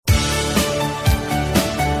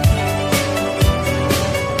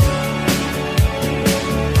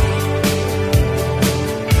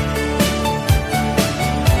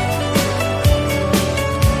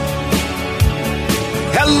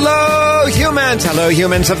humans! Hello,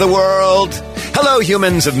 humans of the world! Hello,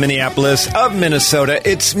 humans of Minneapolis, of Minnesota.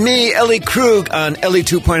 It's me, Ellie Krug, on Ellie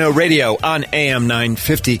 2.0 Radio on AM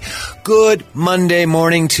 950. Good Monday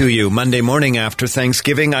morning to you. Monday morning after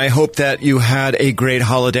Thanksgiving. I hope that you had a great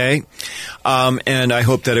holiday. And I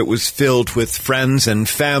hope that it was filled with friends and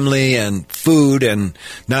family and food and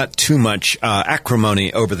not too much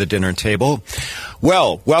acrimony over the dinner table.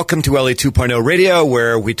 Well, welcome to Ellie 2.0 Radio,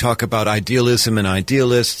 where we talk about idealism and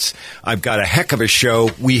idealists. I've got a heck of a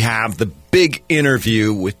show. We have the big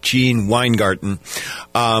interview with Gene Weingarten,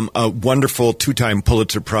 a wonderful two-time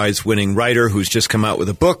Pulitzer Prize-winning writer who's just come out with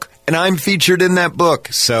a book, and I'm featured in that book.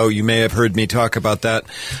 So you may have heard me talk about that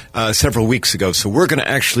several weeks ago. So we're going to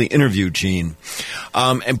actually interview Gene.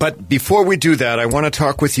 But before we do that, I want to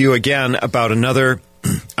talk with you again about another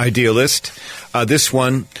idealist, this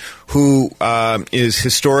one who is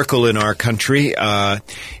historical in our country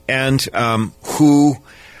and who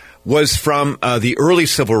was from the early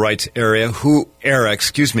civil rights era, who,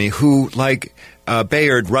 like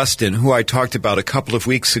Bayard Rustin, who I talked about a couple of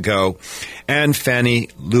weeks ago, and Fannie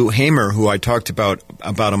Lou Hamer, who I talked about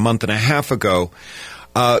a month and a half ago,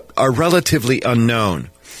 are relatively unknown,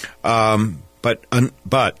 but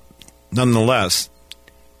nonetheless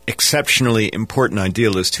exceptionally important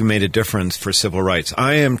idealists who made a difference for civil rights.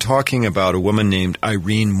 I am talking about a woman named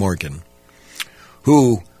Irene Morgan,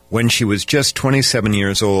 who, when she was just 27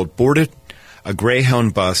 years old, boarded a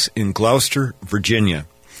Greyhound bus in Gloucester, Virginia,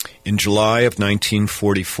 in July of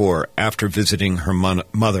 1944 after visiting her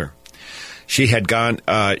mother. She had gone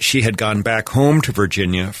back home to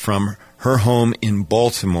Virginia from her home in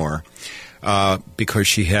Baltimore because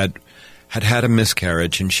she had a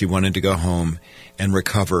miscarriage and she wanted to go home and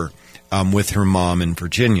recover with her mom in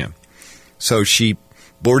Virginia. So she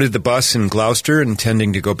boarded the bus in Gloucester,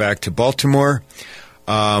 intending to go back to Baltimore,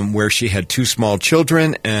 where she had two small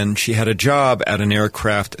children, and she had a job at an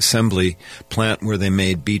aircraft assembly plant where they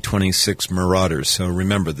made B-26 Marauders. So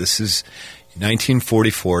remember, this is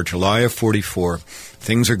 1944, July of 44.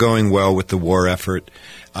 Things are going well with the war effort.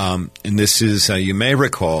 And this is, you may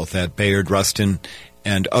recall that Bayard Rustin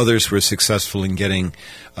and others were successful in getting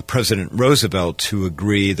President Roosevelt to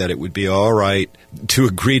agree that it would be all right to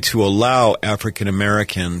agree to allow African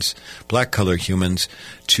Americans, black-collar humans,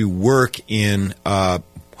 to work in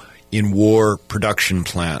war production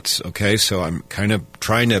plants. Okay, so I'm kind of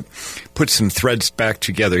trying to put some threads back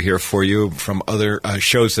together here for you from other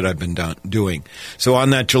shows that I've been doing. So on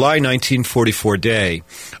that July 1944 day,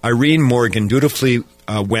 Irene Morgan dutifully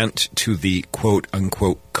went to the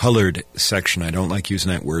quote-unquote colored section. I don't like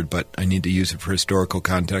using that word, but I need to use it for historical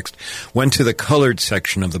context. Went to the colored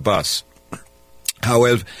section of the bus.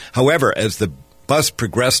 However, as the bus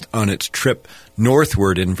progressed on its trip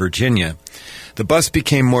northward in Virginia, the bus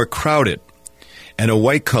became more crowded, and a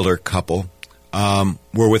white-collar couple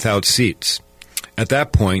were without seats. At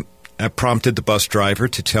that point, that prompted the bus driver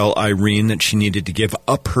to tell Irene that she needed to give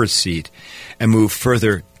up her seat and move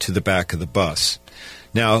further to the back of the bus.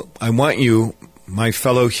 Now, I want you, my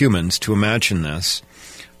fellow humans, to imagine this,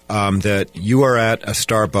 that you are at a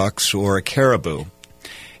Starbucks or a Caribou,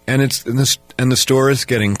 and the store is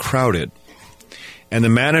getting crowded, and the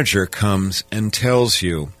manager comes and tells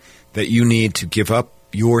you that you need to give up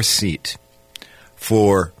your seat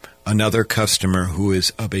for another customer who is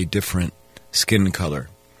of a different skin color,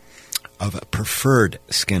 of a preferred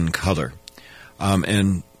skin color.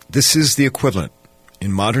 And this is the equivalent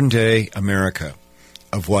in modern-day America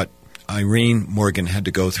of what Irene Morgan had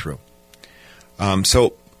to go through.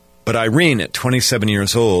 But Irene, at 27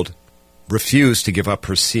 years old, refused to give up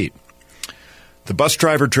her seat. The bus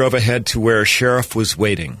driver drove ahead to where a sheriff was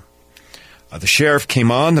waiting. The sheriff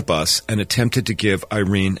came on the bus and attempted to give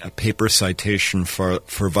Irene a paper citation for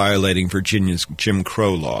violating Virginia's Jim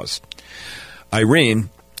Crow laws. Irene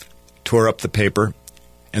tore up the paper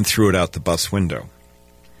and threw it out the bus window.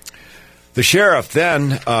 The sheriff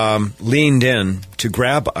then leaned in to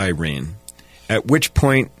grab Irene, at which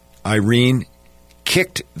point Irene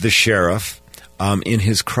kicked the sheriff in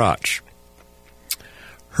his crotch.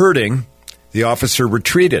 Hurting, the officer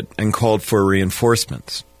retreated and called for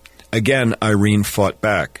reinforcements. Again, Irene fought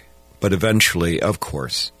back, but eventually, of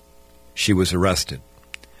course, she was arrested.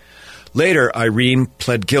 Later, Irene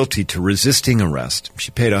pled guilty to resisting arrest.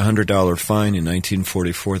 She paid a $100 fine in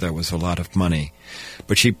 1944. That was a lot of money.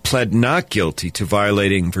 But she pled not guilty to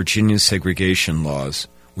violating Virginia's segregation laws,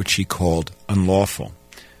 which she called unlawful.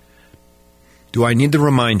 Do I need to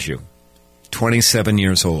remind you? 27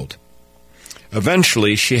 years old.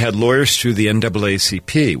 Eventually, she had lawyers through the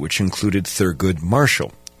NAACP, which included Thurgood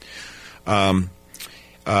Marshall. And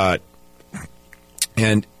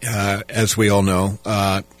as we all know,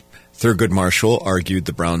 Thurgood Marshall argued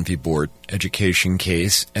the Brown v. Board education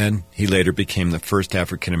case, and he later became the first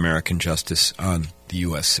African-American justice on the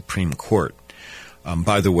U.S. Supreme Court.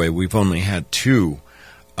 By the way, we've only had two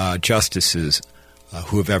justices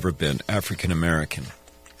who have ever been African-American.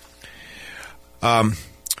 So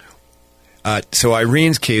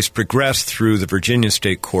Irene's case progressed through the Virginia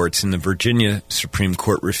state courts, and the Virginia Supreme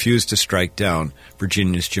Court refused to strike down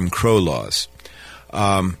Virginia's Jim Crow laws.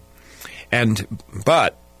 But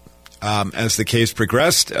as the case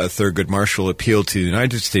progressed, Thurgood Marshall appealed to the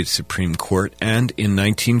United States Supreme Court, and in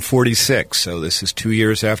 1946, so this is 2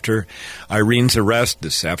 years after Irene's arrest,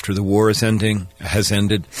 this after the war has ended,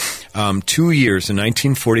 2 years in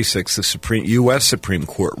 1946, the U.S. Supreme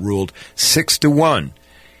Court ruled 6-1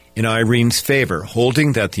 in Irene's favor,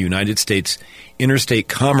 holding that the United States Interstate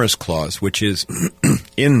Commerce Clause, which is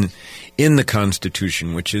in the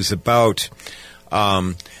Constitution, which is about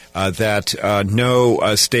that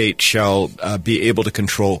no state shall be able to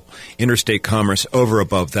control interstate commerce over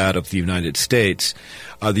above that of the United States.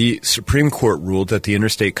 The Supreme Court ruled that the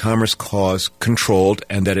Interstate Commerce Clause controlled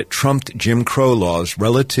and that it trumped Jim Crow laws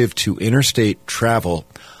relative to interstate travel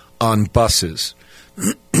on buses.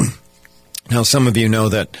 Now, some of you know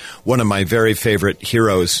that one of my very favorite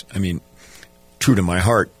heroes, true to my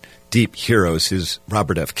heart, deep heroes, is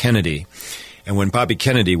Robert F. Kennedy. And when Bobby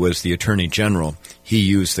Kennedy was the Attorney General, he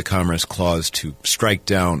used the Commerce Clause to strike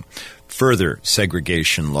down further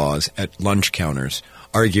segregation laws at lunch counters,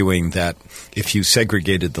 arguing that if you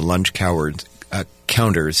segregated the lunch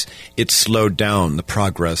counters, it slowed down the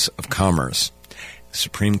progress of commerce. The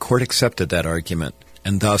Supreme Court accepted that argument,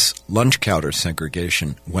 and thus lunch counter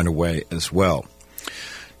segregation went away as well.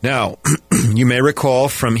 Now, you may recall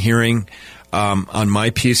from hearing on my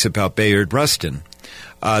piece about Bayard Rustin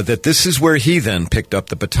that this is where he then picked up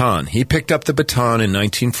the baton. He picked up the baton in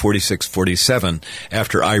 1946-47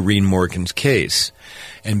 after Irene Morgan's case.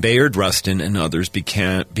 And Bayard Rustin and others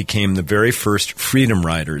became the very first freedom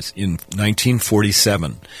riders in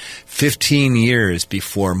 1947, 15 years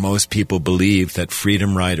before most people believed that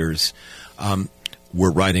freedom riders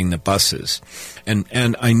were riding the buses. And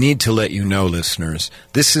I need to let you know, listeners,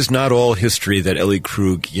 this is not all history that Ellie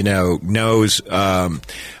Krug, knows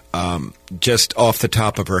just off the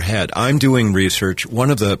top of her head. I'm doing research.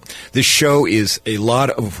 This show is a lot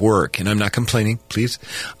of work, and I'm not complaining, please.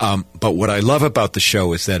 But what I love about the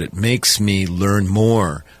show is that it makes me learn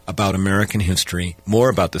more about American history, more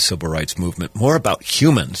about the Civil Rights Movement, more about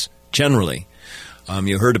humans generally.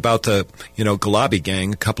 You heard about the, Gulabi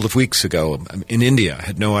gang a couple of weeks ago in India. I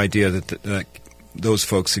had no idea that those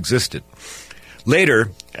folks existed. Later,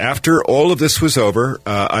 after all of this was over,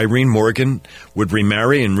 Irene Morgan would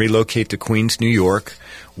remarry and relocate to Queens, New York,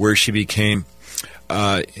 where she became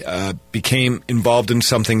involved in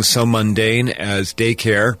something so mundane as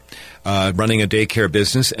daycare, running a daycare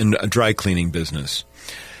business and a dry cleaning business.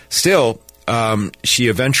 Still, she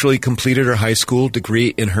eventually completed her high school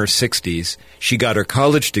degree in her 60s. She got her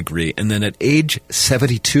college degree, and then at age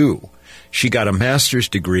 72, she got a master's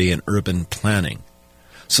degree in urban planning.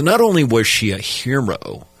 So not only was she a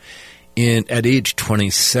hero at age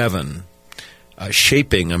 27,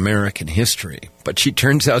 shaping American history, but she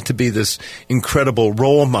turns out to be this incredible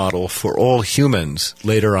role model for all humans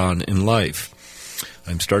later on in life.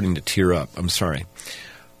 I'm starting to tear up. I'm sorry.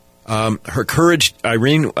 Her courage,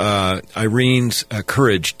 Irene's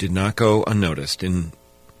courage did not go unnoticed. In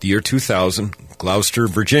the year 2000, Gloucester,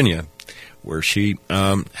 Virginia, where she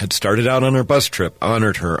had started out on her bus trip,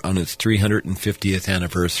 honored her on its 350th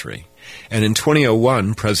anniversary. And in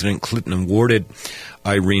 2001, President Clinton awarded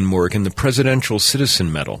Irene Morgan the Presidential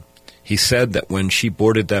Citizen Medal. He said that when she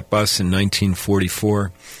boarded that bus in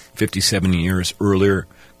 1944, 57 years earlier,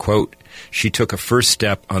 quote, she took a first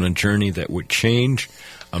step on a journey that would change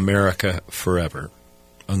America forever,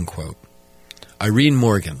 unquote. Irene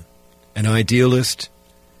Morgan, an idealist,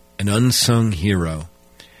 an unsung hero,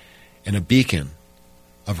 and a beacon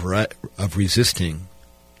of resisting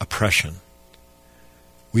oppression.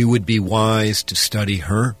 We would be wise to study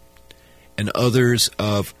her and others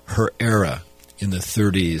of her era in the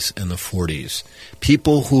 30s and the 40s.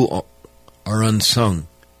 People who are unsung,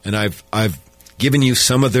 and I've given you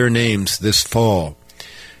some of their names this fall.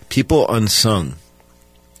 People unsung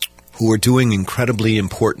who are doing incredibly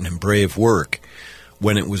important and brave work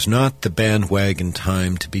when it was not the bandwagon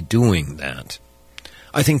time to be doing that.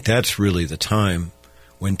 I think that's really the time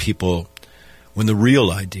when the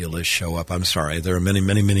real idealists show up. I'm sorry, there are many,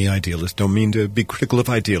 many, many idealists. Don't mean to be critical of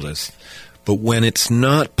idealists. But when it's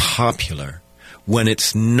not popular, when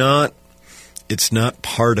it's not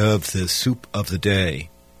part of the soup of the day,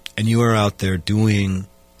 and you are out there doing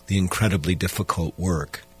the incredibly difficult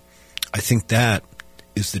work, I think that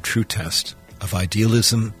is the true test of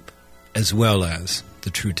idealism as well as the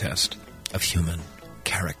true test of human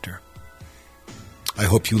character. I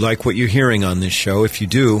hope you like what you're hearing on this show. If you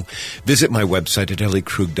do, visit my website at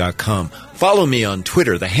elliekrug.com. Follow me on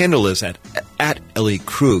Twitter. The handle is at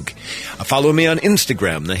 @elliekrug. Follow me on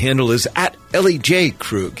Instagram. The handle is at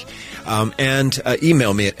 @elliejkrug. And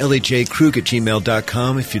email me at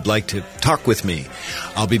elliejkrug@gmail.com if you'd like to talk with me.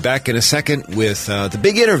 I'll be back in a second with the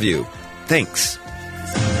big interview. Thanks.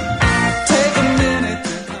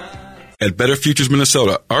 At Better Futures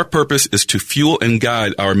Minnesota, our purpose is to fuel and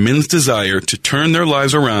guide our men's desire to turn their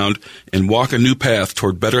lives around and walk a new path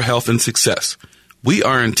toward better health and success. We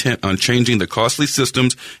are intent on changing the costly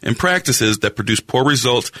systems and practices that produce poor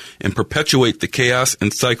results and perpetuate the chaos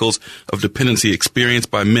and cycles of dependency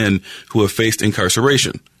experienced by men who have faced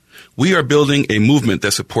incarceration. We are building a movement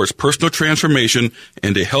that supports personal transformation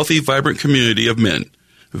and a healthy, vibrant community of men.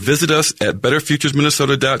 Visit us at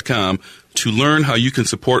betterfuturesminnesota.com to learn how you can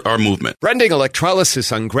support our movement. Brending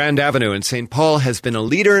Electrolysis on Grand Avenue in St. Paul has been a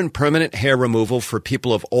leader in permanent hair removal for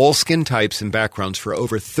people of all skin types and backgrounds for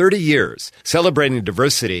over 30 years, celebrating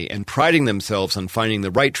diversity and priding themselves on finding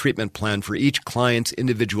the right treatment plan for each client's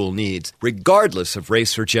individual needs, regardless of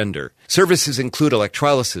race or gender. Services include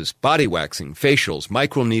electrolysis, body waxing, facials,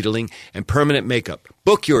 microneedling, and permanent makeup.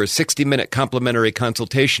 Book your 60-minute complimentary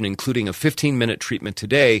consultation, including a 15-minute treatment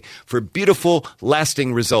today for beautiful,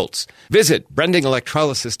 lasting results. Visit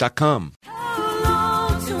brendingelectrolysis.com.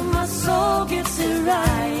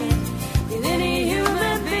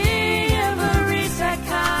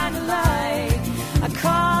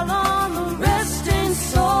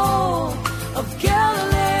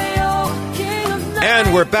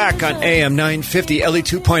 And we're back on AM 950 Ellie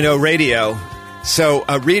 2.0 radio. So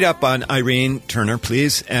read up on Irene Turner,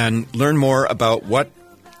 please, and learn more about what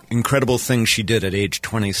incredible things she did at age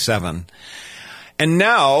 27. And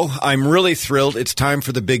now I'm really thrilled. It's time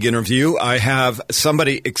for the big interview. I have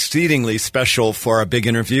somebody exceedingly special for our big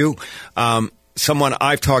interview. Someone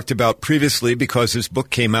I've talked about previously because his book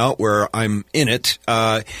came out where I'm in it.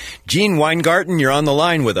 Gene Weingarten, you're on the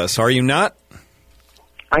line with us, are you not?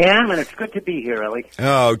 I am, and it's good to be here, Ellie.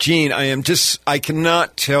 Oh, Gene, I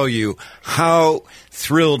cannot tell you how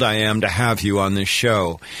thrilled I am to have you on this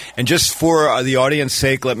show. And just for the audience's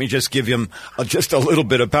sake, let me just give him just a little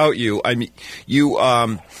bit about you. I mean, you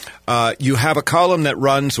have a column that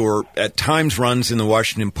runs, or at times runs, in the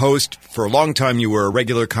Washington Post. For a long time, you were a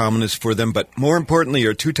regular columnist for them, but more importantly,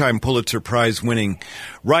 you're a two-time Pulitzer Prize-winning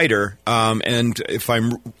writer. And if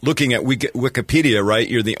I'm looking at Wikipedia, right,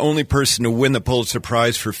 you're the only person to win the Pulitzer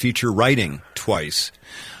Prize for feature writing twice.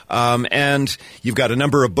 And you've got a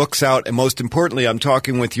number of books out, and most importantly, I'm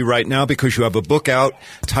talking with you right now because you have a book out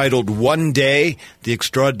titled One Day, The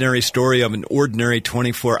Extraordinary Story of an Ordinary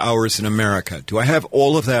 24 Hours in America. Do I have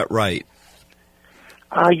all of that right?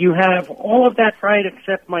 You have all of that right,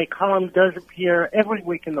 except my column does appear every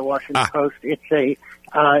week in the Washington Post. It's a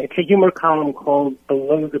humor column called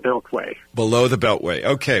Below the Beltway. Below the Beltway.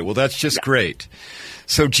 Okay, well, that's just great.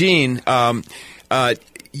 So, Gene,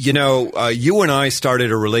 you and I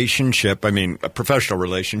started a relationship, a professional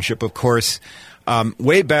relationship, of course,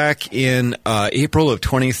 way back in April of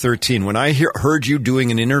 2013. When I heard you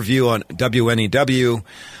doing an interview on WNEW,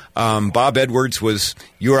 Bob Edwards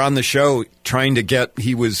you were on the show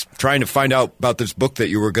he was trying to find out about this book that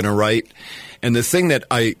you were going to write. And the thing that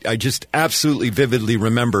I just absolutely vividly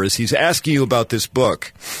remember is he's asking you about this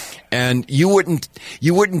book. And you wouldn't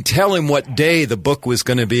tell him what day the book was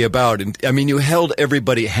going to be about. And you held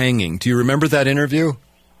everybody hanging. Do you remember that interview?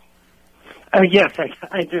 Yes,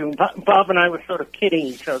 I do. Bob and I were sort of kidding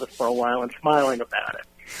each other for a while and smiling about it.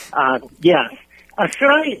 Yes. Should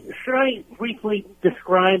I briefly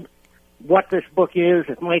describe what this book is?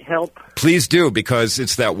 It might help. Please do, because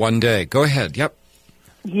it's that one day. Go ahead. Yep.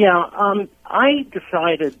 Yeah. I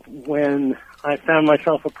decided when I found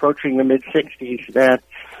myself approaching the mid-60s that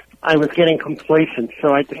I was getting complacent,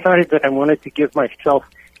 so I decided that I wanted to give myself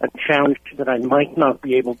a challenge that I might not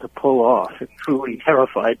be able to pull off. It truly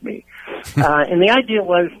terrified me. And the idea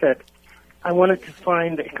was that I wanted to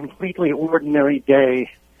find a completely ordinary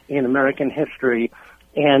day in American history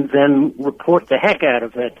and then report the heck out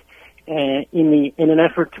of it in an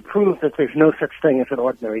effort to prove that there's no such thing as an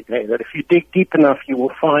ordinary day, that if you dig deep enough, you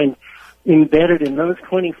will find embedded in those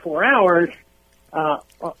 24 hours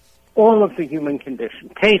all of the human condition: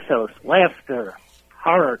 pathos, laughter,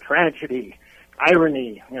 horror, tragedy,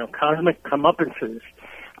 irony, cosmic comeuppances.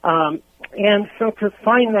 And so to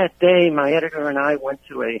find that day, my editor and I went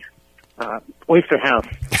to a oyster house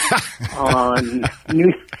on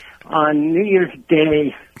New Year's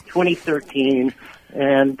Day 2013,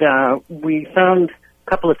 And we found a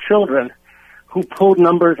couple of children who pulled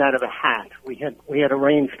numbers out of a hat. We had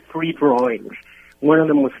arranged 3 drawings. One of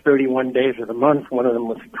them was 31 days of the month, one of them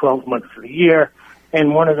was 12 months of the year,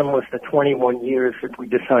 and one of them was the 21 years that we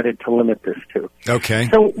decided to limit this to. Okay.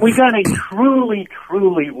 So we got a truly,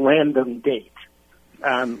 truly random date,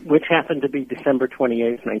 which happened to be December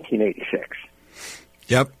 28th, 1986.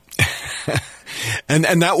 Yep.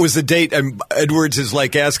 And that was the date. And Edwards is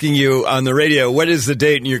like asking you on the radio, what is the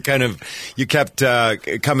date? And you kept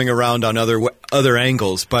coming around on other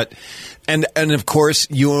angles. But and of course,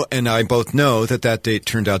 you and I both know that date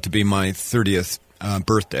turned out to be my 30th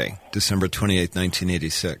birthday, December 28th,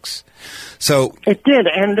 1986. So it did.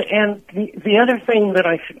 And the other thing that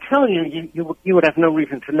I should tell you, you would have no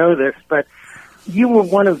reason to know this, but you were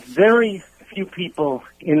one of very few people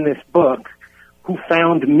in this book who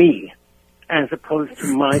found me, as opposed to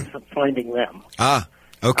my finding them. Ah,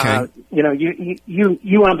 okay.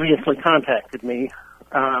 You obviously contacted me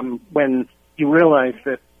when you realized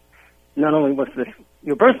that not only was this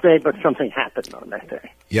your birthday, but something happened on that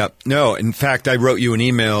day. Yep. No, in fact, I wrote you an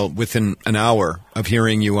email within an hour of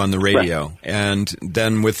hearing you on the radio. Right. And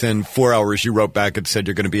then within 4 hours, you wrote back and said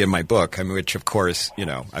you're going to be in my book, which, of course,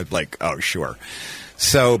 I'm like, oh, sure.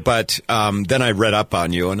 So, but then I read up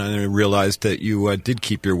on you, and I realized that you did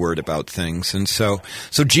keep your word about things. And so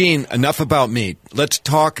Gene, enough about me. Let's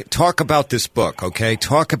talk about this book, okay?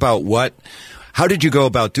 Talk about how did you go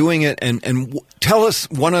about doing it, and tell us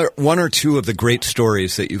one or two of the great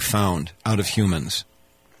stories that you found out of humans.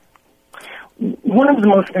 One of the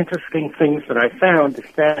most interesting things that I found is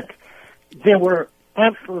that there were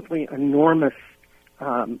absolutely enormous,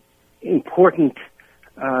 important,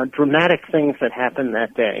 dramatic things that happened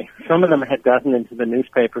that day. Some of them had gotten into the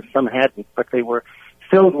newspapers, some hadn't, but they were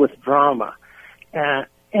filled with drama. And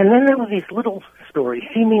then there were these little stories,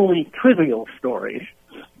 seemingly trivial stories.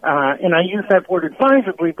 And I use that word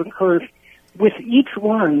advisedly because with each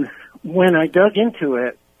one, when I dug into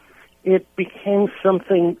it, it became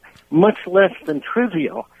something much less than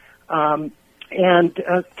trivial. And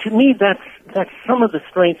to me, that's some of the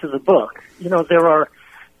strengths of the book. There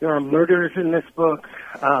are murders in this book.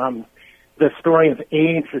 The story of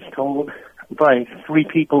AIDS is told by 3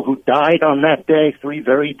 people who died on that day, 3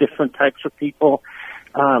 very different types of people.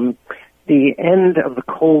 The end of the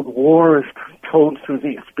Cold War is told through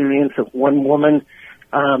the experience of one woman.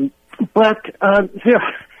 But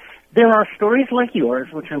there are stories like yours,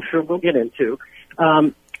 which I'm sure we'll get into.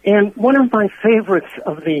 And one of my favorites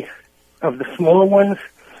of the small ones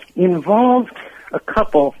involved a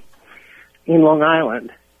couple in Long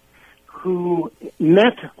Island who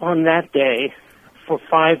met on that day for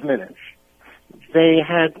 5 minutes. They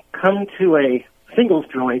had come to a singles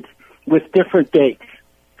joint with different dates.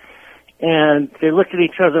 And they looked at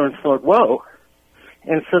each other and thought, whoa.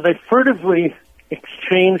 And so they furtively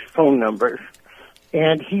exchanged phone numbers.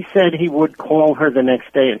 And he said he would call her the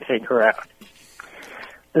next day and take her out.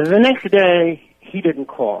 The next day, he didn't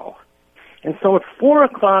call. And so at 4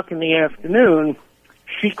 o'clock in the afternoon,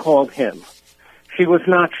 she called him. She was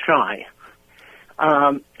not shy.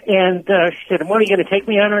 And she said, well, are you going to take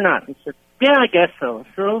me out or not? He said, yeah, I guess so.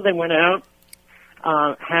 So they went out,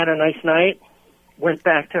 had a nice night, went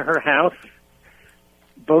back to her house,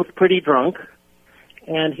 both pretty drunk,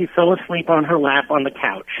 and he fell asleep on her lap on the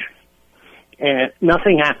couch. And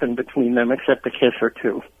nothing happened between them except a kiss or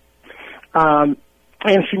two. And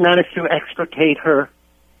she managed to extricate her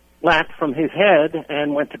lap from his head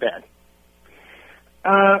and went to bed.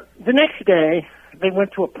 The next day, they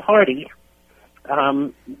went to a party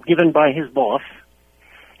given by his boss,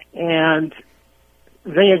 and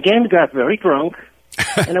they again got very drunk.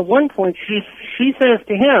 And at one point, she says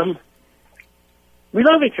to him, we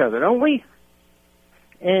love each other, don't we?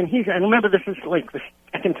 And and remember, this is like the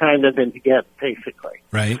second time they've been together, basically.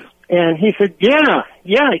 Right. And he said, yeah,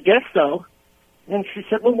 I guess so. And she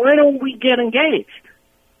said, well, why don't we get engaged?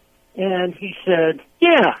 And he said,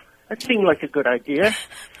 yeah, that seemed like a good idea.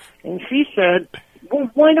 And she said, well,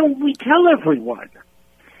 why don't we tell everyone?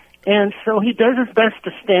 And so he does his best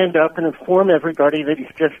to stand up and inform everybody that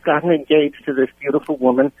he's just gotten engaged to this beautiful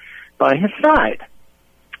woman by his side.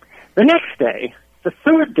 The next day, the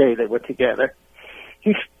third day they were together,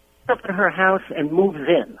 he shows up to her house and moves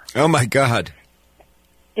in. Oh, my God.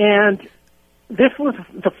 And this was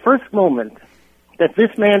the first moment that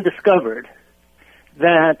this man discovered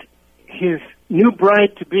that his new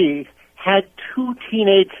bride-to-be had 2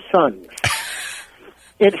 teenage sons.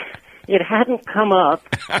 It hadn't come up,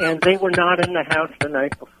 and they were not in the house the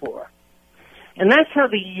night before. And that's how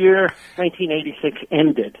the year 1986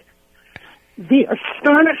 ended. The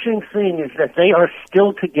astonishing thing is that they are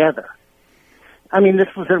still together. I mean,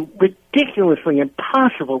 this was a ridiculously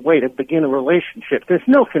impossible way to begin a relationship. There's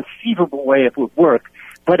no conceivable way it would work,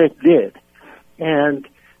 but it did. And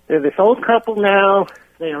they're this old couple now.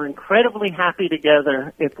 They are incredibly happy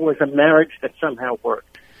together. It was a marriage that somehow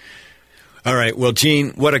worked. All right. Well, Gene,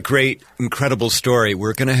 what a great, incredible story.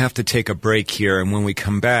 We're going to have to take a break here, and when we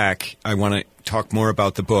come back, I want to talk more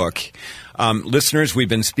about the book. Listeners, we've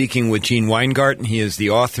been speaking with Gene Weingarten. He is the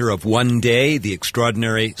author of One Day, The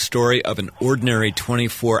Extraordinary Story of an Ordinary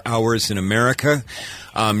 24 Hours in America.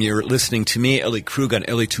 You're listening to me, Ellie Krug, on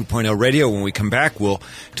Ellie 2.0 Radio. When we come back, we'll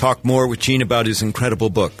talk more with Gene about his incredible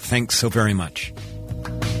book. Thanks so very much.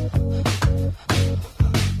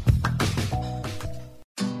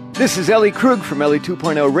 This is Ellie Krug from Ellie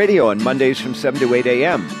 2.0 Radio on Mondays from 7 to 8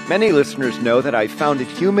 a.m. Many listeners know that I founded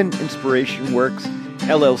Human Inspiration Works,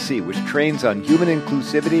 LLC, which trains on human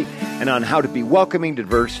inclusivity and on how to be welcoming to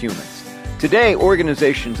diverse humans. Today,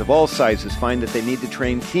 organizations of all sizes find that they need to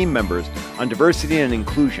train team members on diversity and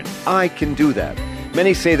inclusion. I can do that.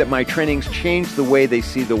 Many say that my trainings change the way they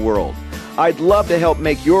see the world. I'd love to help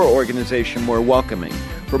make your organization more welcoming.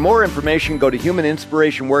 For more information, go to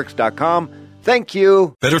humaninspirationworks.com. Thank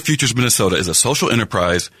you. Better Futures Minnesota is a social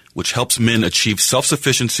enterprise which helps men achieve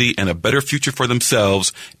self-sufficiency and a better future for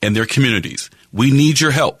themselves and their communities. We need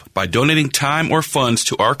your help. By donating time or funds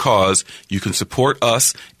to our cause, you can support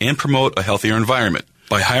us and promote a healthier environment.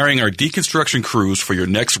 By hiring our deconstruction crews for your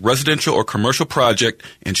next residential or commercial project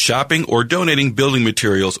and shopping or donating building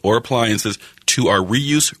materials or appliances to our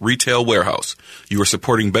reuse retail warehouse, you are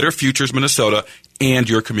supporting Better Futures Minnesota and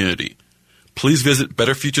your community. Please visit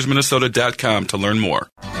betterfuturesminnesota.com to learn more.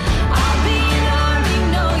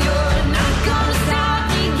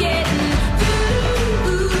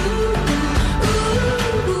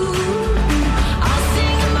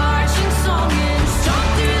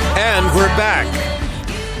 And we're back.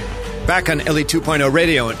 Back on Ellie 2.0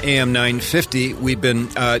 Radio and AM 950. We've been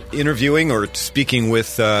interviewing or speaking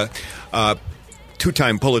with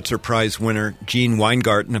two-time Pulitzer Prize winner Gene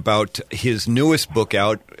Weingarten about his newest book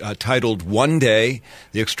out titled One Day,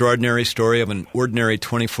 The Extraordinary Story of an Ordinary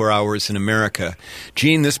 24 Hours in America.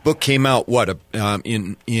 Gene, this book came out,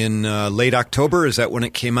 in late October? Is that when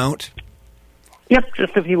it came out? Yep,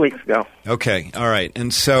 just a few weeks ago. Okay, all right.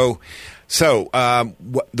 And so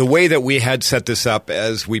the way that we had set this up,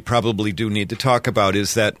 as we probably do need to talk about,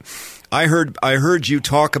 is that I heard you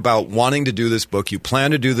talk about wanting to do this book. You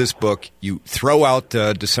plan to do this book. You throw out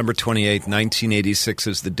December 28th, 1986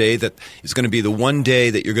 as the day that is going to be the one day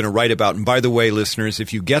that you're going to write about. And by the way, listeners,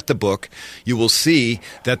 if you get the book, you will see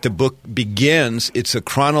that the book begins. It's a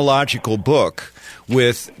chronological book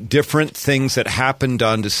with different things that happened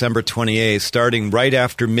on December 28th, starting right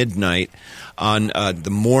after midnight on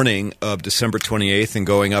the morning of December 28th and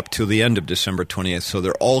going up to the end of December 28th. So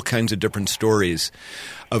there are all kinds of different stories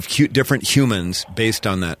of different humans based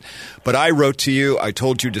on that. But I wrote to you, I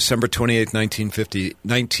told you December 28th,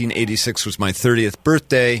 1986 was my 30th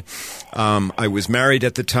birthday. I was married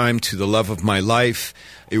at the time to the love of my life.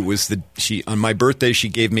 It was on my birthday, she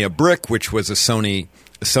gave me a brick, which was a Sony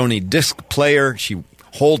disc player. She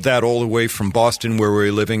hauled that all the way from Boston, where we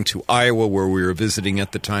were living, to Iowa, where we were visiting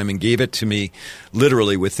at the time, and gave it to me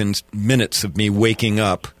literally within minutes of me waking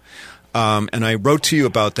up. And I wrote to you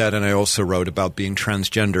about that, and I also wrote about being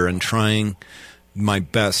transgender and trying my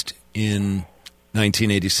best in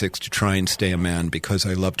 1986 to try and stay a man because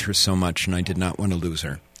I loved her so much and I did not want to lose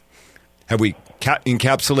her. Have we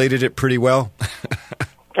encapsulated it pretty well?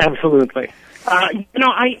 Absolutely.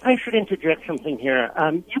 I should interject something here.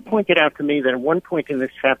 You pointed out to me that at one point in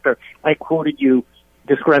this chapter, I quoted you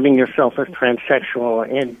describing yourself as transsexual,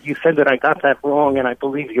 and you said that I got that wrong, and I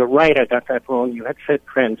believe you're right, I got that wrong. You had said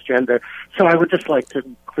transgender. So I would just like to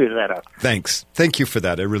clear that up. Thanks. Thank you for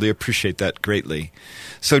that. I really appreciate that greatly.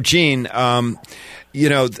 So, Gene, I've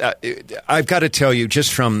got to tell you,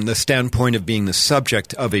 just from the standpoint of being the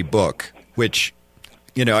subject of a book, which,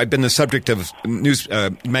 I've been the subject of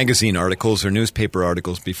magazine articles or newspaper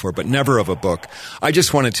articles before, but never of a book. I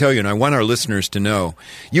just want to tell you, and I want our listeners to know,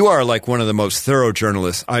 you are like one of the most thorough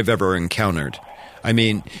journalists I've ever encountered. I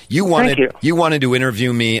mean, you wanted to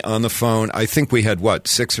interview me on the phone. I think we had,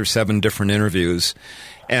 6 or 7 different interviews.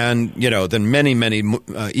 And, then many, many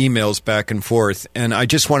emails back and forth. And I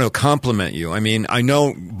just want to compliment you. I mean, I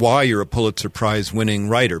know why you're a Pulitzer Prize winning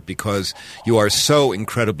writer, because you are so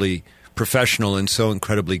incredibly professional and so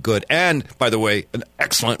incredibly good. And, by the way, an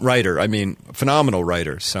excellent writer. I mean, a phenomenal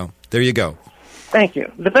writer. So there you go. Thank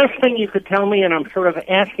you. The best thing you could tell me, and I'm sort of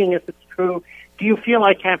asking if it's true, do you feel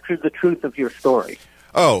I captured the truth of your story?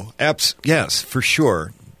 Oh, yes, for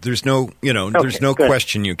sure. There's no good.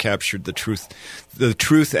 question you captured the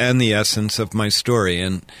truth and the essence of my story,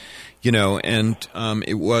 and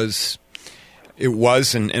it was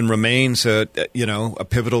and remains a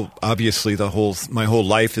pivotal. Obviously, my whole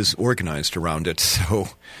life is organized around it. So,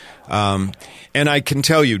 and I can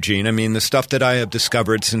tell you, Gene, I mean, the stuff that I have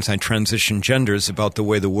discovered since I transitioned genders about the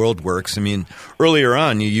way the world works. I mean, earlier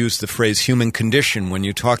on, you used the phrase human condition when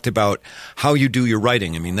you talked about how you do your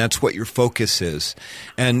writing. I mean, that's what your focus is.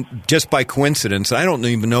 And just by coincidence, I don't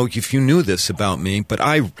even know if you knew this about me, but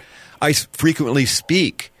I frequently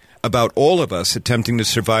speak about all of us attempting to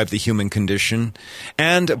survive the human condition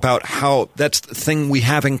and about how that's the thing we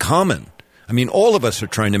have in common. I mean, all of us are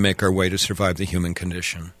trying to make our way to survive the human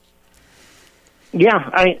condition. Yeah,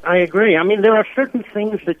 I agree. I mean, there are certain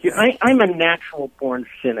things that I'm a natural-born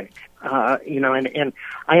cynic, and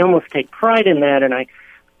I almost take pride in that, and I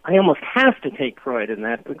almost have to take pride in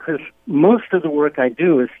that because most of the work I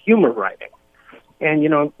do is humor writing.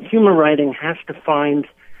 And, humor writing has to find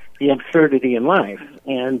the absurdity in life,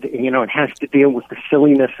 and, it has to deal with the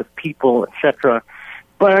silliness of people, etc.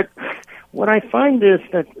 But what I find is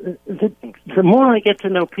that the more I get to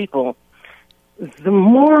know people, the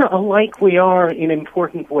more alike we are in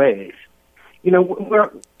important ways. We're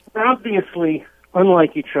obviously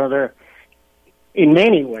unlike each other in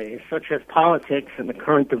many ways, such as politics and the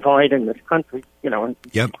current divide in this country,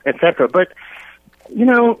 Yep. et cetera. But,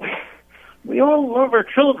 we all love our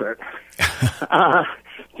children.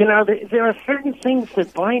 There are certain things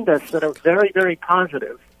that bind us that are very, very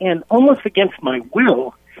positive. And almost against my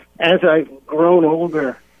will, as I've grown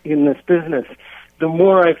older in this business, the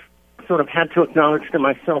more I've sort of had to acknowledge to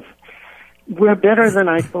myself, we're better than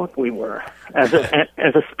I thought we were as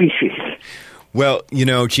a species. Well,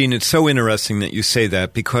 Gene, it's so interesting that you say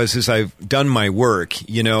that because as I've done my work,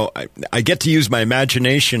 I get to use my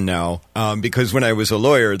imagination now because when I was a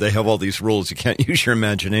lawyer, they have all these rules. You can't use your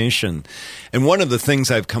imagination. And one of the things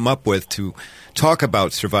I've come up with to talk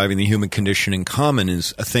about surviving the human condition in common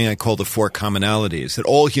is a thing I call the 4 commonalities, that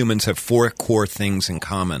all humans have 4 core things in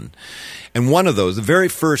common. And one of those, the very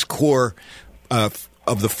first core of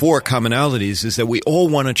the 4 commonalities is that we all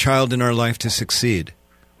want a child in our life to succeed.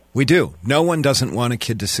 We do. No one doesn't want a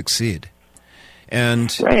kid to succeed.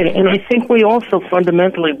 And right, and I think we also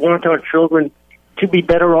fundamentally want our children to be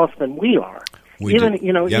better off than we are. Even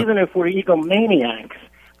if we're egomaniacs,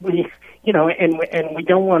 we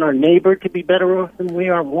don't want our neighbor to be better off than we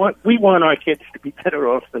are. We want our kids to be better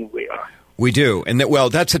off than we are. We do. And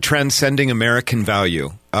that's a transcending American value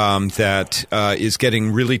that is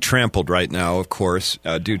getting really trampled right now, of course,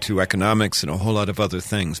 due to economics and a whole lot of other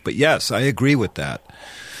things. But yes, I agree with that.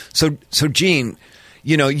 So Gene,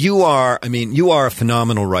 you are a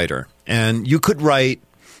phenomenal writer, and you could write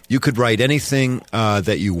anything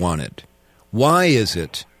that you wanted. Why is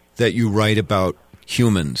it that you write about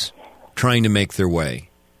humans trying to make their way?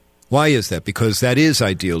 Why is that? Because that is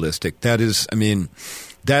idealistic. That's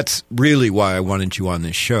really why I wanted you on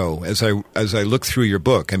this show. As I look through your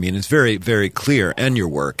book, it's very, very clear, and your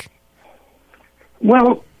work.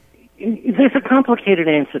 Well, there's a complicated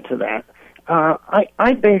answer to that.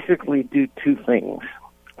 I basically do 2 things.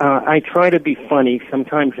 I try to be funny,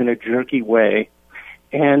 sometimes in a jerky way,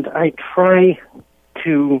 and I try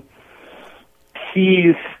to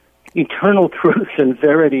seize eternal truths and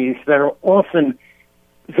verities that are often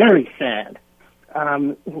very sad.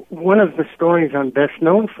 One of the stories I'm best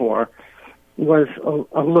known for was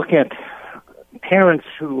a look at parents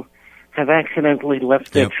who have accidentally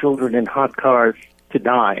left their children in hot cars to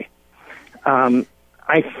die.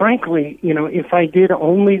 I frankly, if I did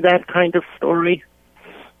only that kind of story,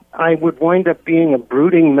 I would wind up being a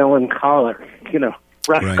brooding melancholic,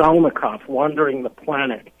 Raskolnikov wandering the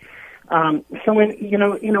planet. So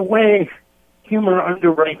in a way, humor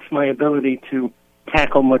underwrites my ability to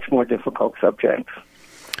tackle much more difficult subjects.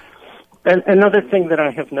 And another thing that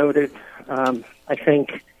I have noted, I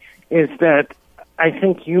think, is that I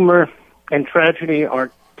think humor and tragedy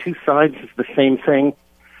are 2 sides of the same thing.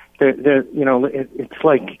 It's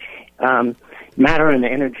like matter and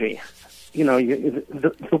energy.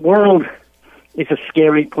 The world is a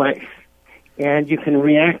scary place, and you can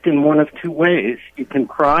react in one of 2 ways. You can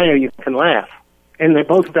cry or you can laugh, and they're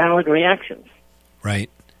both valid reactions.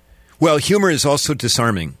 Right. Well, humor is also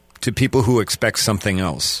disarming to people who expect something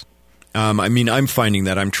else. I'm finding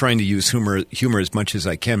that I'm trying to use humor as much as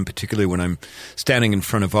I can, particularly when I'm standing in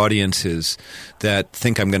front of audiences that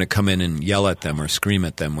think I'm going to come in and yell at them or scream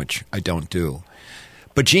at them, which I don't do.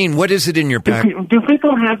 But Gene, what is it in your back? Do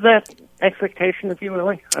people have that expectation of you,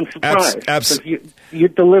 Ellie. I'm surprised. Absolutely. You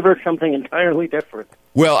deliver something entirely different.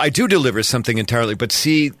 Well, I do deliver something entirely, but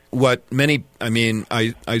see what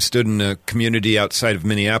I stood in a community outside of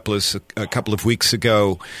Minneapolis a couple of weeks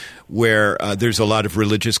ago where there's a lot of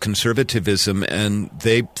religious conservatism, and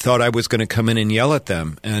they thought I was going to come in and yell at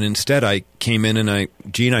them. And instead I came in and the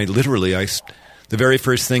very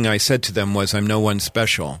first thing I said to them was, I'm no one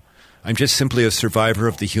special. I'm just simply a survivor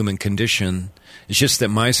of the human condition. It's just that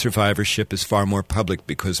my survivorship is far more public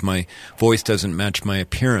because my voice doesn't match my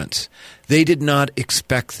appearance. They did not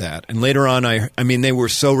expect that. And later on, they were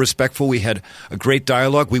so respectful. We had a great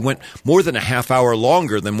dialogue. We went more than a half hour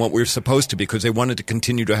longer than what we were supposed to because they wanted to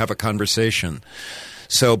continue to have a conversation.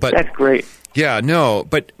 That's great. Yeah, no.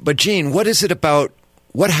 But Gene, what is it about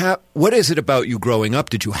you growing up?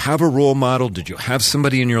 Did you have a role model? Did you have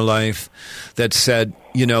somebody in your life that said,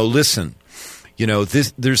 listen,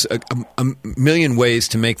 there's a million ways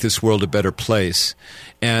to make this world a better place,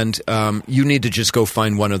 and you need to just go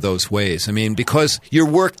find one of those ways. Because your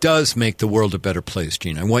work does make the world a better place,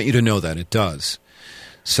 Gene. I want you to know that it does.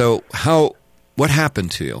 So what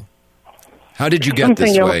happened to you? How did you get this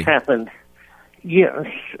way? Something else happened. Yes.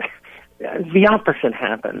 The opposite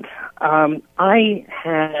happened. I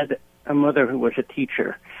had a mother who was a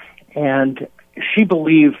teacher, and she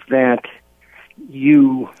believed that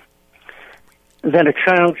a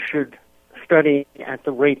child should study at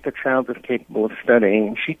the rate the child is capable of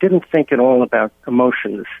studying. She didn't think at all about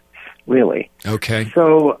emotions, really. Okay.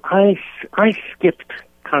 So I skipped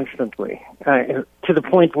constantly to the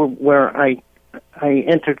point where I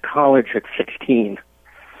entered college at 16.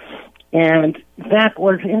 And that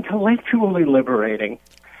was intellectually liberating,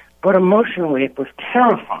 but emotionally it was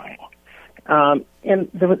terrifying.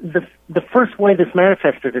 And the first way this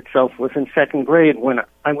manifested itself was in second grade when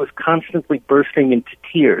I was constantly bursting into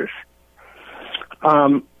tears.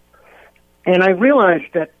 And I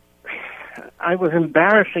realized that I was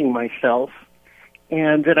embarrassing myself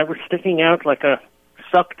and that I was sticking out like a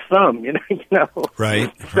sucked thumb,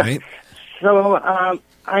 Right. So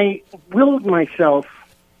I willed myself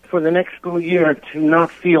for the next school year to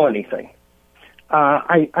not feel anything.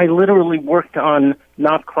 I literally worked on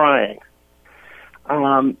not crying.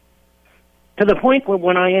 To the point where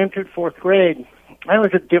when I entered fourth grade, I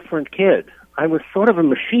was a different kid. I was sort of a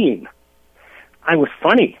machine. I was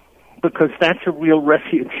funny because that's a real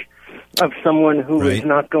refuge of someone who is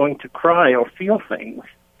not going to cry or feel things.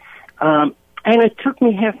 And it took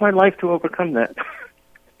me half my life to overcome that.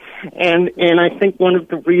 And I think one of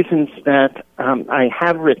the reasons that I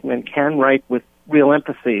have written and can write with real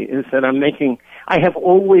empathy is that I have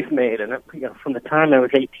always made, and from the time I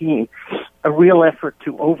was 18, a real effort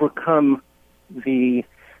to overcome the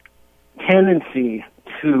tendency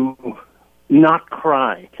to not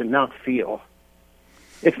cry, to not feel.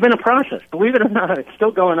 It's been a process. Believe it or not, it's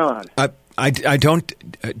still going on. I don't,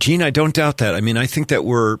 Gene, I don't doubt that. I think that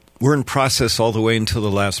we're in process all the way until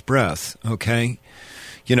the last breath, okay?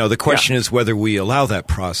 The question is whether we allow that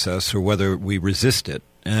process or whether we resist it,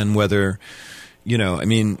 and whether, you're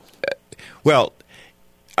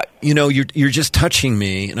just touching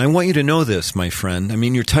me, and I want you to know this, my friend.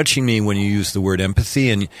 You're touching me when you use the word empathy,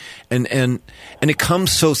 and it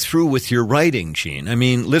comes so through with your writing, Gene.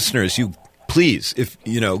 Listeners, please, if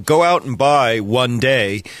go out and buy One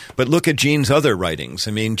Day, but look at Gene's other writings.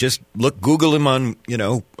 Just Google him on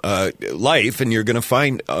Life, and you're going to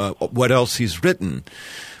find what else he's written.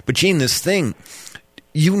 But Gene, this thing,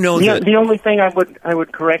 that the only thing I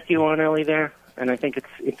would correct you on, Ellie, there, and I think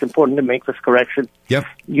it's important to make this correction. Yep.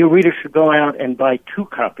 Your readers should go out and buy 2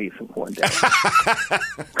 copies of One Day.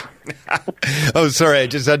 Oh, sorry, I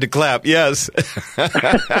just had to clap. Yes.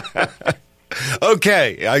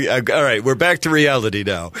 Okay, all right, we're back to reality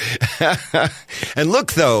now. And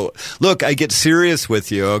look, I get serious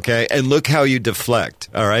with you, okay? And look how you deflect,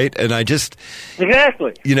 all right? And I just...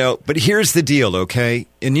 Exactly. But here's the deal, okay?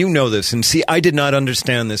 And you know this, and see, I did not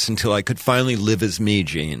understand this until I could finally live as me,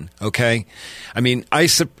 Gene, okay? When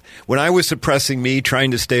I was suppressing me,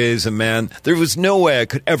 trying to stay as a man, there was no way I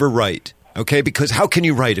could ever write, okay? Because how can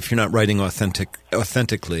you write if you're not writing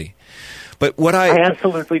authentically? But I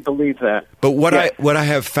absolutely believe that. But what I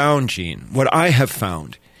have found, Gene,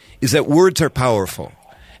 is that words are powerful,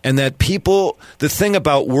 and that the thing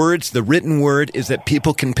about words, the written word, is that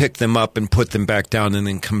people can pick them up and put them back down and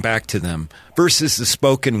then come back to them, versus the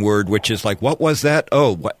spoken word, which is like, what was that?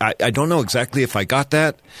 Oh, I don't know exactly if I got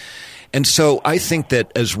that. And so I think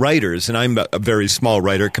that as writers, and I'm a very small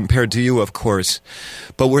writer compared to you, of course,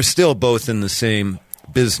 but we're still both in the same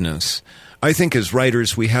business. I think as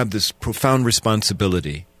writers, we have this profound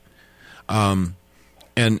responsibility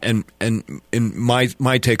And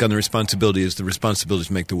my take on the responsibility is to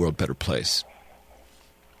make the world a better place.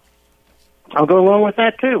 I'll go along with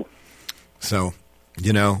that too. So,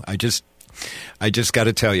 I just got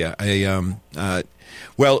to tell you,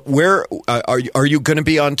 where are you going to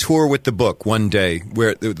be on tour with the book one day?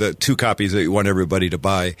 Where the 2 copies that you want everybody to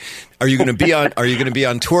buy? Are you going to be on? Are you going to be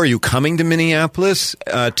on tour? Are you coming to Minneapolis?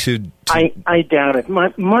 I doubt it.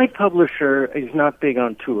 My publisher is not big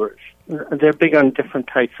on tours. They're big on different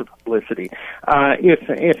types of publicity.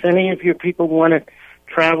 If any of your people want to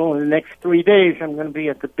travel in the next 3 days, I'm going to be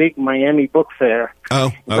at the big Miami Book Fair.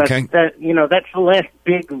 Oh, okay. But that's the last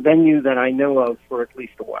big venue that I know of for at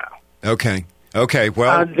least a while. Okay.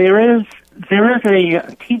 Well, there is a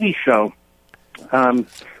TV show,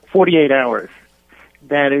 48 Hours,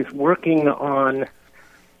 that is working on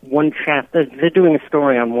one chapter. They're doing a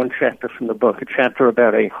story on one chapter from the book, a chapter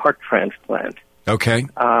about a heart transplant. Okay.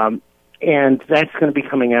 And that's going to be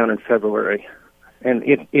coming out in February. And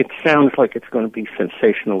it sounds like it's going to be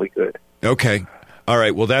sensationally good. Okay. All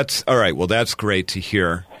right. Well, that's great to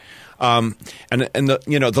hear. And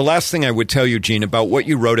the last thing I would tell you, Gene, about what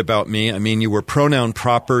you wrote about me, I mean, you were pronoun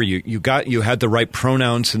proper. You had the right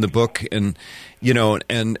pronouns in the book, and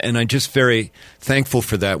I'm just very thankful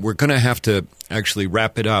for that. We're going to have to actually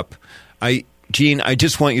wrap it up. Gene, I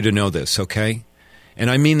just want you to know this, okay?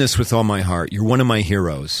 And I mean this with all my heart. You're one of my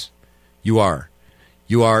heroes. You are.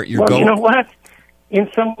 You're well, going. You know what? In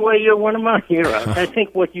some way, you're one of my heroes. I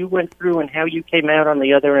think what you went through and how you came out on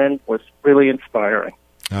the other end was really inspiring.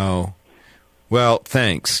 Oh, well,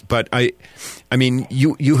 thanks. But I mean,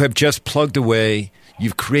 you have just plugged away.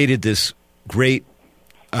 You've created this great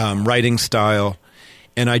writing style,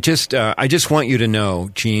 and I just want you to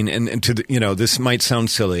know, Gene, and to this might sound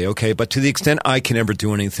silly, okay, but to the extent I can ever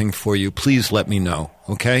do anything for you, please let me know,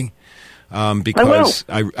 okay? Because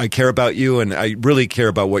I care about you, and I really care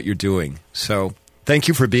about what you're doing. So thank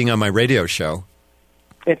you for being on my radio show.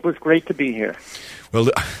 It was great to be here. Well,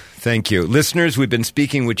 thank you. Listeners, we've been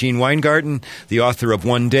speaking with Gene Weingarten, the author of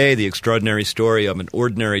One Day, The Extraordinary Story of an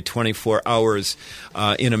Ordinary 24 Hours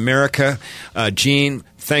in America. Gene,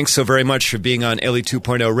 thanks so very much for being on Ellie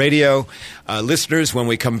 2.0 Radio. Listeners, when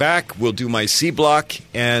we come back, we'll do my C block,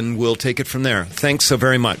 and we'll take it from there. Thanks so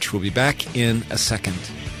very much. We'll be back in a second.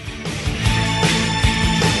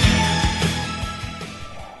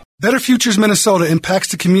 Better Futures Minnesota impacts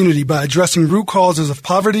the community by addressing root causes of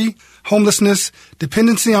poverty, homelessness,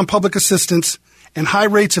 dependency on public assistance, and high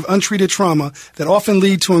rates of untreated trauma that often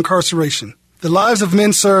lead to incarceration. The lives of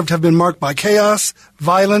men served have been marked by chaos,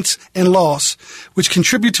 violence, and loss, which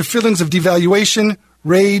contribute to feelings of devaluation,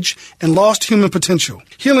 rage, and lost human potential.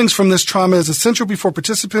 Healings from this trauma is essential before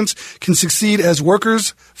participants can succeed as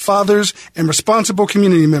workers, fathers, and responsible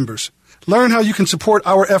community members. Learn how you can support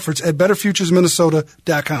our efforts at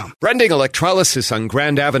BetterFuturesMinnesota.com. Brending Electrolysis on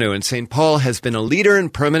Grand Avenue in St. Paul has been a leader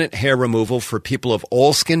in permanent hair removal for people of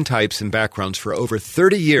all skin types and backgrounds for over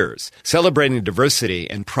 30 years, celebrating diversity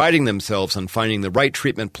and priding themselves on finding the right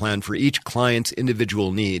treatment plan for each client's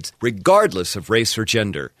individual needs, regardless of race or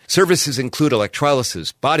gender. Services include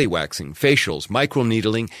electrolysis, body waxing, facials,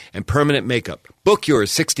 microneedling, and permanent makeup. Book your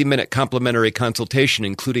 60-minute complimentary consultation,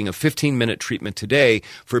 including a 15-minute treatment today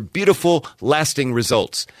for beautiful, lasting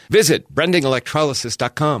results. Visit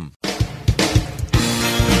BrendingElectrolysis.com.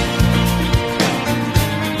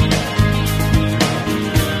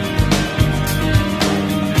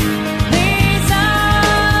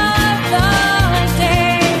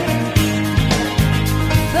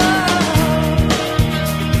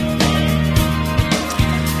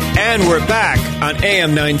 And we're back on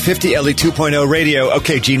AM 950 Ellie 2.0 Radio.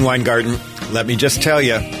 Okay, Gene Weingarten, let me just tell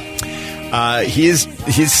you, he's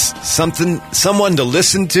someone to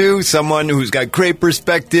listen to, someone who's got great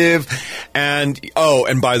perspective, and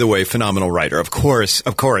by the way, phenomenal writer. Of course.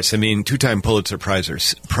 I mean, 2-time Pulitzer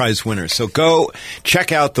Prize winner. So go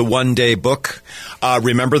check out the One Day book.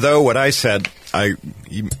 Remember though what I said.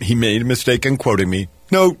 He made a mistake in quoting me.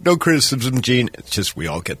 No criticism, Gene. It's just we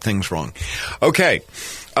all get things wrong. Okay.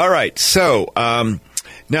 All right, so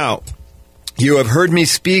now you have heard me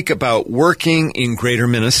speak about working in greater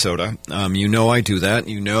Minnesota. You know I do that.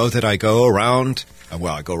 You know that I go around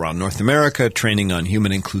North America training on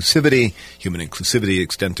human inclusivity, the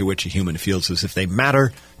extent to which a human feels as if they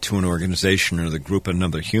matter to an organization or the group of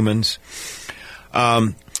other humans.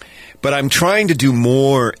 But I'm trying to do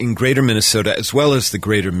more in greater Minnesota as well as the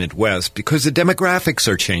greater Midwest because the demographics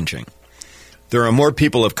are changing. There are more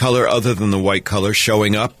people of color other than the white color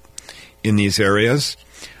showing up in these areas,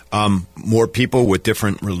 more people with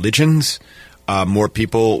different religions, more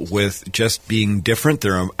people with just being different.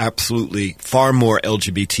 There are absolutely far more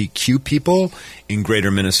LGBTQ people in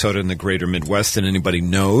greater Minnesota and the greater Midwest than anybody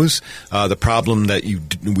knows. The problem that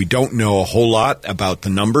we don't know a whole lot about the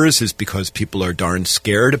numbers is because people are darn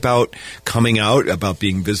scared about coming out, about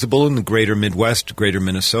being visible in the greater Midwest, greater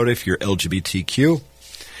Minnesota if you're LGBTQ.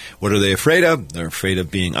 What are they afraid of? They're afraid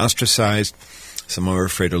of being ostracized. Some are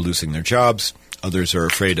afraid of losing their jobs. Others are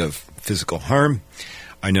afraid of physical harm.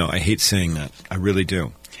 I know, I hate saying that. I really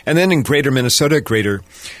do. And then in greater Minnesota, greater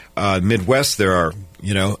Midwest, there are,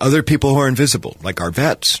 other people who are invisible, like our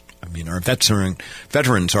vets. I mean, our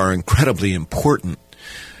veterans are incredibly important,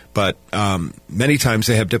 but many times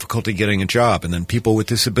they have difficulty getting a job, and then people with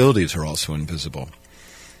disabilities are also invisible.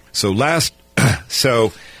 So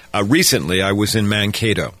recently I was in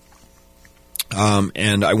Mankato,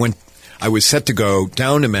 and I was set to go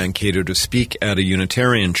down to Mankato to speak at a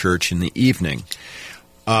Unitarian church in the evening.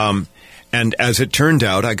 And as it turned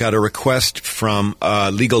out, I got a request from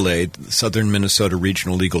Legal Aid, Southern Minnesota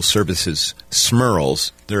Regional Legal Services,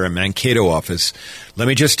 SMERLS, their Mankato office. Let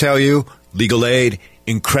me just tell you, Legal Aid,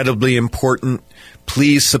 incredibly important.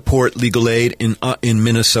 Please support Legal Aid in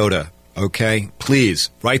Minnesota, okay? Please,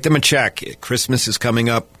 write them a check. Christmas is coming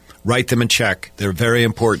up. Write them a check. They're very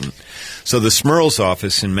important. So the SMERLS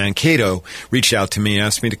office in Mankato reached out to me,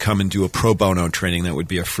 asked me to come and do a pro bono training. That would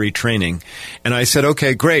be a free training. And I said,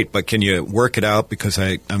 okay, great, but can you work it out? Because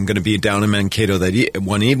I'm going to be down in Mankato that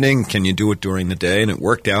one evening. Can you do it during the day? And it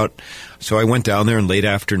worked out. So I went down there in late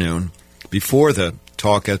afternoon before the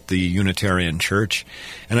talk at the Unitarian Church,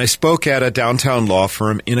 and I spoke at a downtown law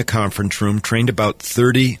firm in a conference room, trained about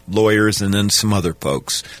 30 lawyers and then some other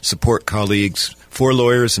folks, support colleagues, 4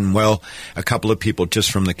 lawyers, and, a couple of people just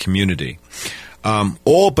from the community.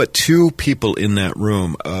 All but 2 people in that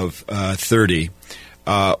room of 30,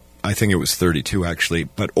 I think it was 32 actually,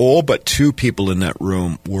 but all but 2 people in that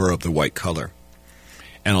room were of the white color,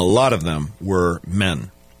 and a lot of them were men.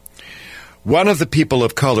 One of the people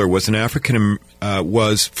of color was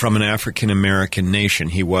from an African-American nation.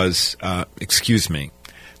 He was,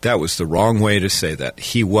 that was the wrong way to say that.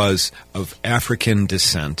 He was of African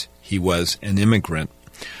descent. He was an immigrant.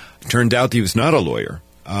 It turned out that he was not a lawyer,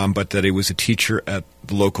 but that he was a teacher at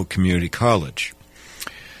the local community college.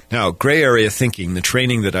 Now, gray area thinking, the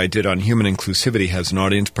training that I did on human inclusivity has an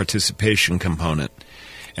audience participation component.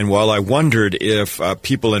 And while I wondered if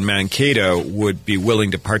people in Mankato would be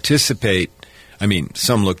willing to participate,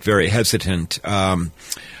 some looked very hesitant,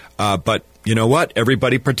 but you know what?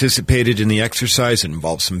 Everybody participated in the exercise. It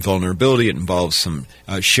involves some vulnerability. It involves some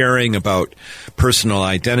sharing about personal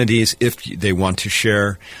identities if they want to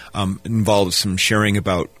share. It involves some sharing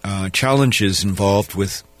about challenges involved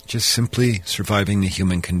with just simply surviving the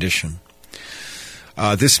human condition.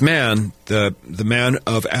 This man, the man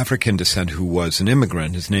of African descent who was an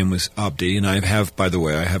immigrant, his name was Abdi, and I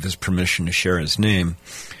have his permission to share his name.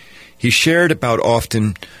 He shared about all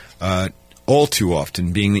too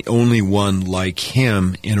often, being the only one like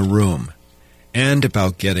him in a room, and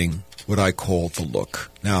about getting what I call the look.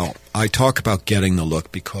 Now, I talk about getting the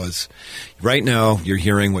look because right now you're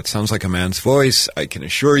hearing what sounds like a man's voice. I can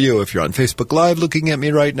assure you, if you're on Facebook Live looking at me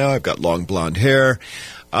right now, I've got long blonde hair,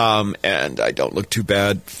 and I don't look too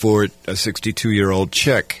bad for a 62-year-old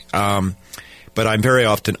chick. But I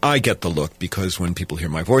get the look because when people hear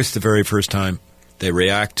my voice the very first time, they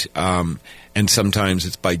react, and sometimes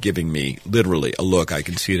it's by giving me literally a look. I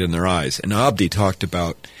can see it in their eyes. And Abdi talked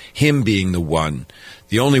about him being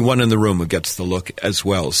the only one in the room who gets the look as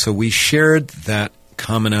well. So we shared that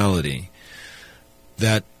commonality,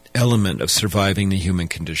 that element of surviving the human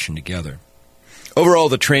condition together. Overall,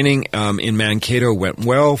 the training in Mankato went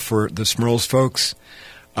well for the SMERLS folks.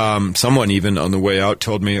 Someone even on the way out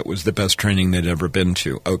told me it was the best training they'd ever been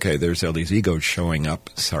to. Okay, there's Ellie's ego showing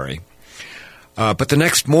up. Sorry. But the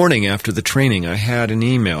next morning after the training, I had an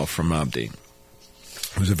email from Abdi.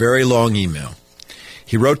 It was a very long email.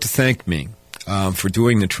 He wrote to thank me for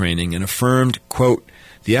doing the training and affirmed, quote,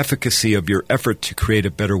 the efficacy of your effort to create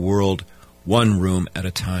a better world, one room at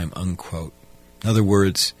a time, unquote. In other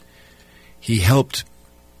words, he helped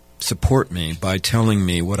support me by telling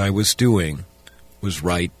me what I was doing was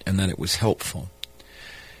right and that it was helpful.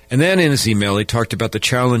 And then in his email, he talked about the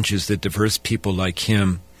challenges that diverse people like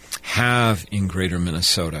him have in greater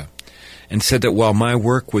Minnesota, and said that while my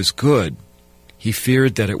work was good, he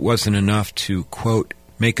feared that it wasn't enough to, quote,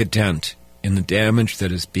 make a dent in the damage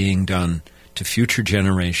that is being done to future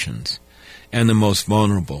generations and the most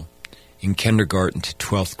vulnerable in kindergarten to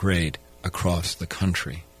 12th grade across the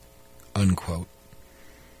country, unquote.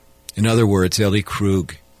 In other words, Ellie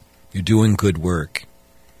Krug, you're doing good work,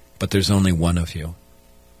 but there's only one of you.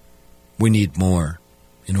 We need more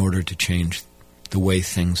in order to change the way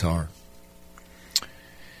things are.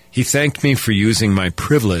 He thanked me for using my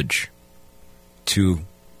privilege to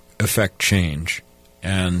effect change.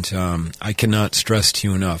 And I cannot stress to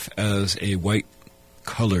you enough, as a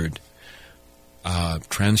white-colored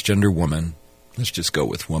transgender woman, let's just go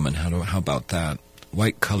with woman, how about that?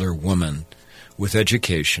 White-collar woman with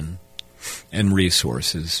education and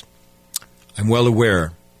resources. I'm well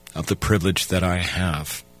aware of the privilege that I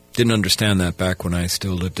have. Didn't understand that back when I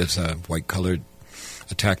still lived as a white-colored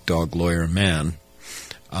attack dog lawyer man,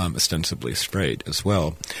 ostensibly straight as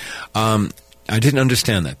well. I didn't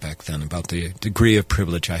understand that back then, about the degree of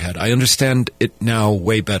privilege I had. I understand it now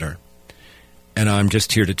way better. And I'm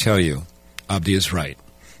just here to tell you, Abdi is right.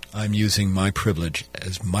 I'm using my privilege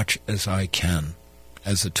as much as I can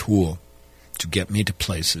as a tool to get me to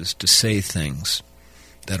places, to say things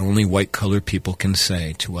that only white-colored people can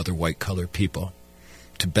say to other white-colored people,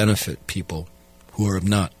 to benefit people who are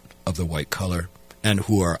not of the white color and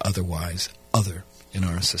who are otherwise other in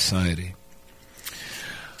our society.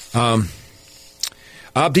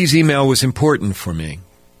 Abdi's email was important for me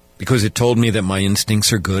because it told me that my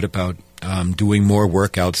instincts are good about doing more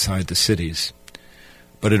work outside the cities,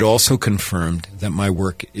 but it also confirmed that my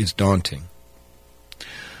work is daunting.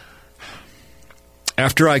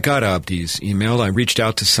 After I got Abdi's email, I reached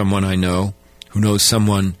out to someone I know who knows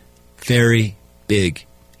someone very big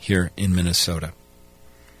here in Minnesota.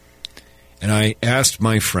 And I asked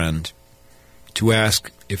my friend to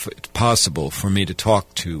ask if it's possible for me to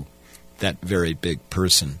talk to that very big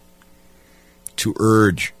person, to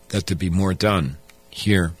urge that there be more done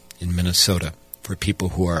here in Minnesota for people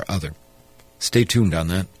who are other. Stay tuned on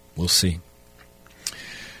that. We'll see.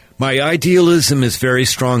 My idealism is very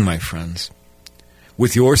strong, my friends.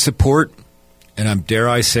 With your support, and dare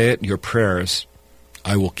I say it, your prayers,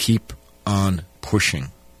 I will keep on pushing.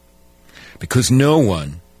 Because no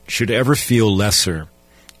one should ever feel lesser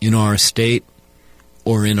in our state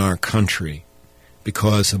or in our country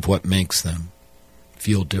because of what makes them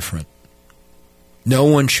feel different. No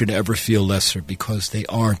one should ever feel lesser because they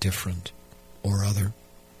are different or other.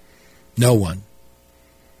 No one.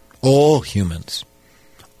 All humans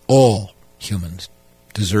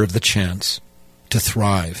deserve the chance to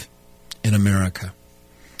thrive in America.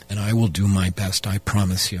 And I will do my best, I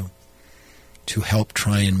promise you, to help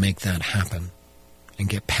try and make that happen and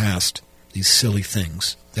get past these silly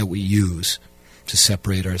things that we use to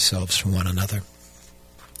separate ourselves from one another.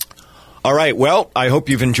 All right, well, I hope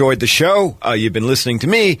you've enjoyed the show. You've been listening to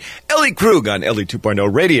me, Ellie Krug, on Ellie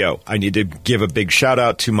 2.0 Radio. I need to give a big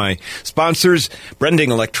shout-out to my sponsors,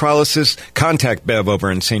 Brending Electrolysis. Contact Bev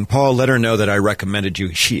over in St. Paul. Let her know that I recommended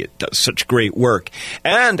you. She does such great work.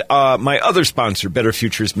 And my other sponsor, Better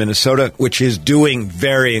Futures Minnesota, which is doing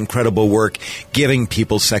very incredible work, giving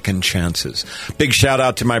people second chances. Big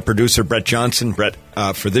shout-out to my producer, Brett Johnson. Brett,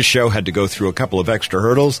 for this show, had to go through a couple of extra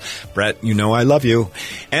hurdles. Brett, you know I love you.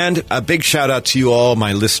 And a big shout-out to you all,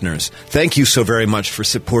 my listeners. Thank you so very much for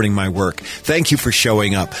supporting my work. Thank you for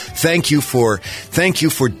showing up. Thank you for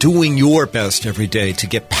doing your best every day to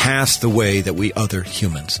get past the way that we other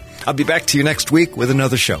humans. I'll be back to you next week with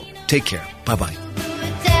another show. Take care. Bye-bye.